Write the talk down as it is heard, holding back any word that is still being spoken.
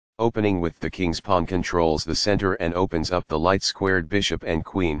opening with the king's pawn controls the center and opens up the light-squared bishop and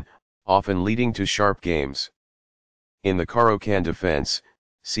queen, often leading to sharp games. In the Caro-Kann defense,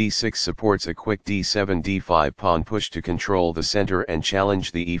 c6 supports a quick d7-d5 pawn push to control the center and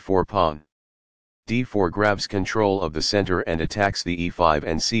challenge the e4 pawn. d4 grabs control of the center and attacks the e5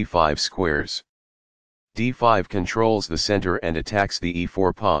 and c5 squares. d5 controls the center and attacks the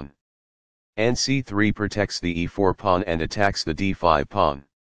e4 pawn. And c3 protects the e4 pawn and attacks the d5 pawn.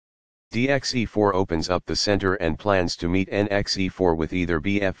 dxe4 opens up the center and plans to meet nxe4 with either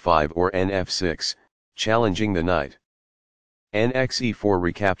bf5 or nf6, challenging the knight. nxe4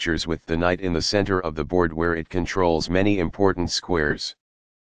 recaptures with the knight in the center of the board where it controls many important squares.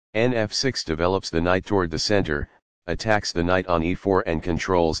 nf6 develops the knight toward the center, attacks the knight on e4 and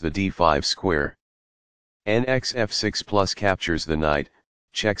controls the d5 square. nxf6 plus captures the knight,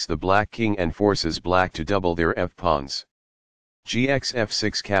 checks the black king and forces black to double their f-pawns.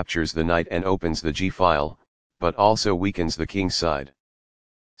 gxf6 captures the knight and opens the g-file, but also weakens the king side.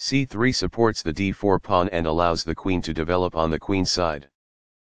 c3 supports the d4 pawn and allows the queen to develop on the queen side.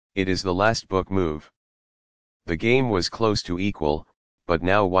 It is the last book move. The game was close to equal, but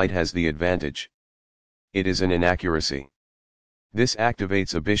now white has the advantage. It is an inaccuracy. This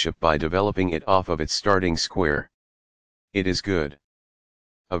activates a bishop by developing it off of its starting square. It is good.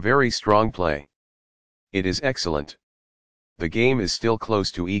 A very strong play. It is excellent. The game is still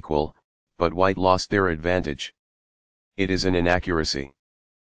close to equal, but white lost their advantage. It is an inaccuracy.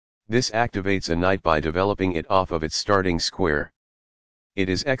 This activates a knight by developing it off of its starting square. It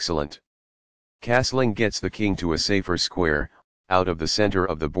is excellent. Castling gets the king to a safer square, out of the center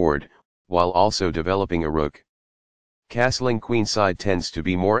of the board, while also developing a rook. Castling queenside tends to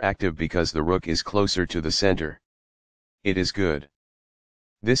be more active because the rook is closer to the center. It is good.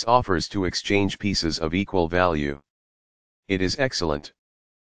 This offers to exchange pieces of equal value. It is excellent.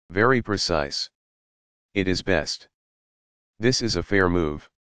 Very precise. It is best. This is a fair move.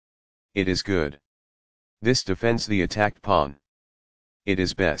 It is good. This defends the attacked pawn. It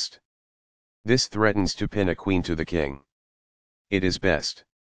is best. This threatens to pin a queen to the king. It is best.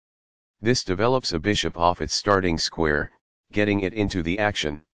 This develops a bishop off its starting square, getting it into the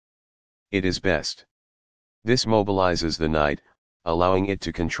action. It is best. This mobilizes the knight, allowing it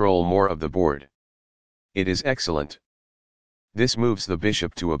to control more of the board. It is excellent. This moves the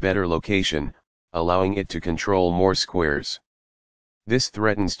bishop to a better location, allowing it to control more squares. This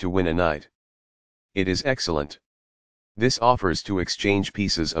threatens to win a knight. It is excellent. This offers to exchange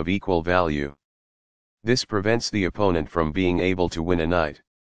pieces of equal value. This prevents the opponent from being able to win a knight.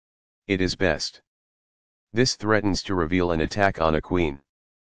 It is best. This threatens to reveal an attack on a queen.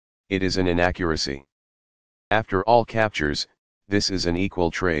 It is an inaccuracy. After all captures, this is an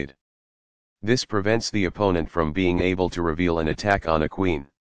equal trade. This prevents the opponent from being able to reveal an attack on a queen.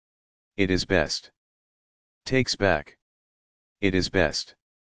 It is best. Takes back. It is best.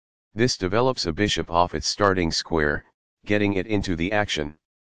 This develops a bishop off its starting square, getting it into the action.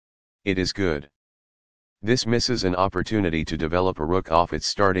 It is good. This misses an opportunity to develop a rook off its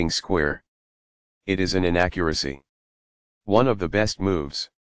starting square. It is an inaccuracy. One of the best moves.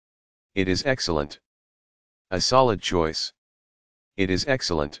 It is excellent. A solid choice. It is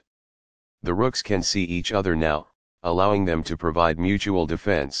excellent. The rooks can see each other now, allowing them to provide mutual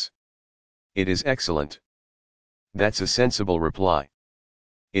defense. It is excellent. That's a sensible reply.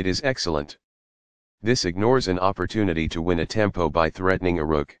 It is excellent. This ignores an opportunity to win a tempo by threatening a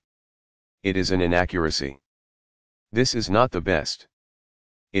rook. It is an inaccuracy. This is not the best.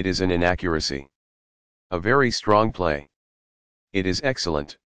 It is an inaccuracy. A very strong play. It is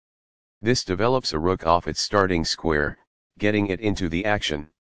excellent. This develops a rook off its starting square, getting it into the action.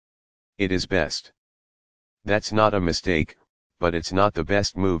 It is best. That's not a mistake, but it's not the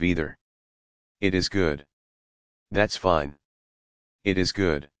best move either. It is good. That's fine. It is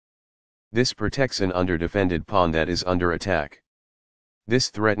good. This protects an underdefended pawn that is under attack. This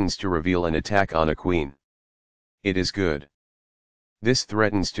threatens to reveal an attack on a queen. It is good. This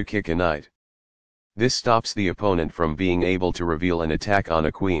threatens to kick a knight. This stops the opponent from being able to reveal an attack on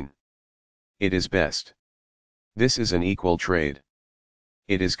a queen. It is best. This is an equal trade.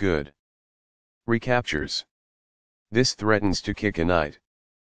 It is good. Recaptures. This threatens to kick a knight.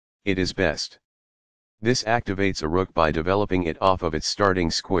 It is best. This activates a rook by developing it off of its starting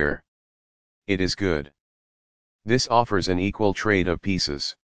square. It is good. This offers an equal trade of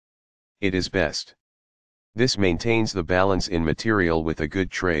pieces. It is best. This maintains the balance in material with a good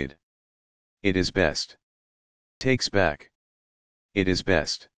trade. It is best. Takes back. It is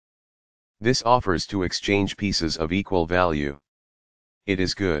best. This offers to exchange pieces of equal value. It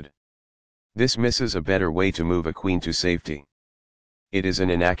is good. This misses a better way to move a queen to safety. It is an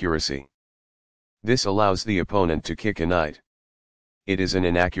inaccuracy. This allows the opponent to kick a knight. It is an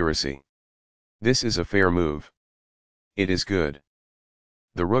inaccuracy. This is a fair move. It is good.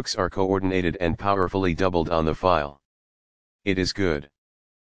 The rooks are coordinated and powerfully doubled on the file. It is good.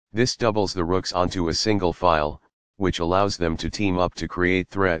 This doubles the rooks onto a single file, which allows them to team up to create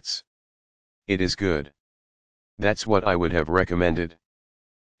threats. It is good. That's what I would have recommended.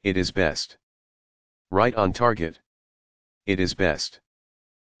 It is best. Right on target. It is best.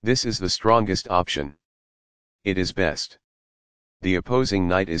 This is the strongest option. It is best. The opposing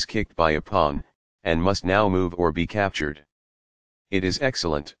knight is kicked by a pawn, and must now move or be captured. It is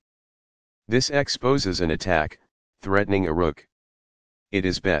excellent. This exposes an attack, threatening a rook. It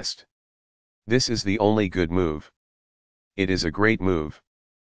is best. This is the only good move. It is a great move.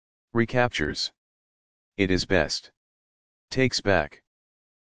 Recaptures. It is best. Takes back.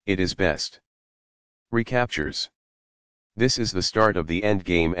 It is best. Recaptures. This is the start of the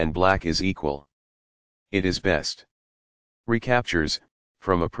endgame and black is equal. It is best. Recaptures,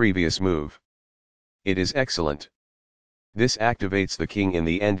 from a previous move. It is excellent. This activates the king in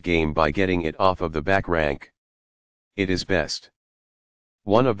the endgame by getting it off of the back rank. It is best.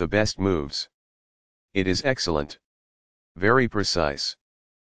 One of the best moves. It is excellent. Very precise.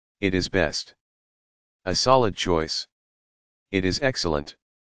 It is best. A solid choice. It is excellent.